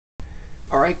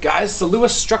Alright guys, the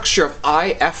Lewis structure of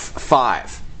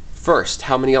IF5. First,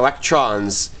 how many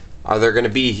electrons are there going to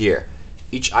be here?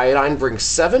 Each iodine brings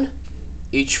 7.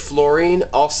 Each fluorine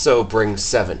also brings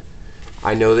 7.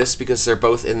 I know this because they're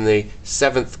both in the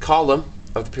 7th column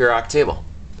of the periodic table.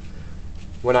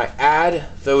 When I add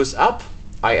those up,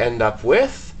 I end up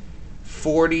with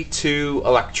 42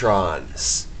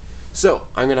 electrons. So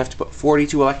I'm going to have to put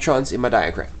 42 electrons in my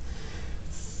diagram.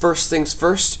 First things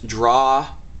first, draw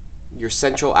your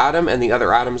central atom and the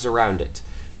other atoms around it.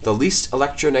 The least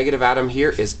electronegative atom here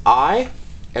is I,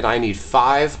 and I need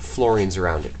 5 fluorines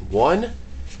around it. 1,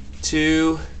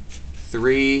 2,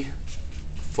 3,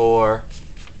 4,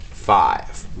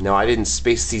 5. Now I didn't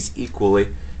space these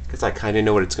equally because I kind of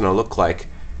know what it's going to look like.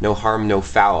 No harm, no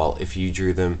foul if you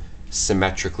drew them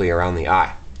symmetrically around the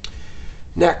I.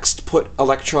 Next, put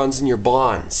electrons in your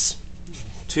bonds.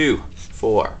 2,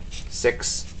 4,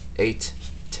 6, 8,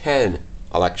 10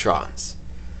 electrons.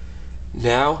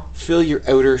 Now fill your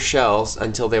outer shells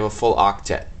until they have a full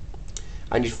octet.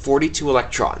 I need 42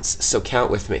 electrons, so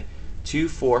count with me. 2,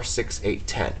 4, 6, 8,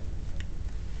 10.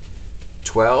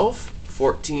 12,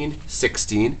 14,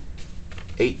 16,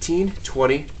 18,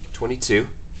 20, 22,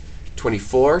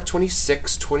 24,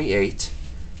 26, 28,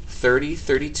 30,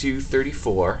 32,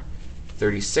 34,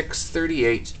 36,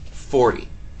 38, 40.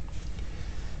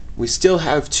 We still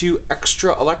have 2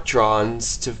 extra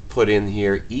electrons to put in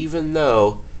here, even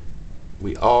though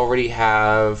we already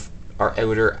have our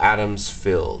outer atoms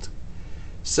filled.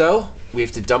 So we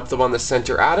have to dump them on the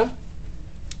center atom.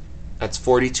 That's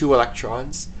 42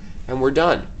 electrons, and we're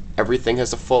done. Everything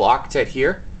has a full octet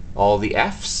here, all the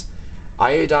F's.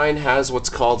 Iodine has what's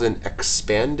called an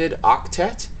expanded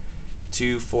octet.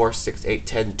 2, 4, 6, 8,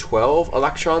 10, 12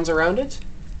 electrons around it.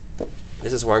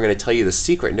 This is where I'm going to tell you the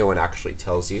secret no one actually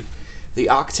tells you. The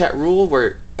octet rule,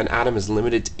 where an atom is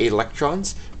limited to 8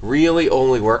 electrons, really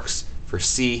only works for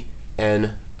C,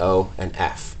 N, O, and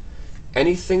F.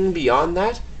 Anything beyond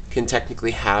that can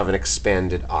technically have an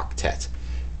expanded octet.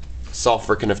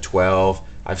 Sulfur can have 12.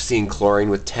 I've seen chlorine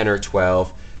with 10 or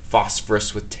 12.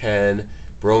 Phosphorus with 10.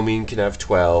 Bromine can have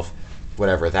 12.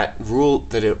 Whatever. That rule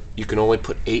that you can only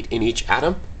put 8 in each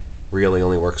atom really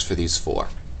only works for these 4.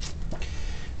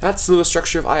 That's the Lewis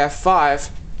structure of IF5.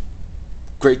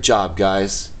 Great job,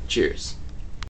 guys. Cheers.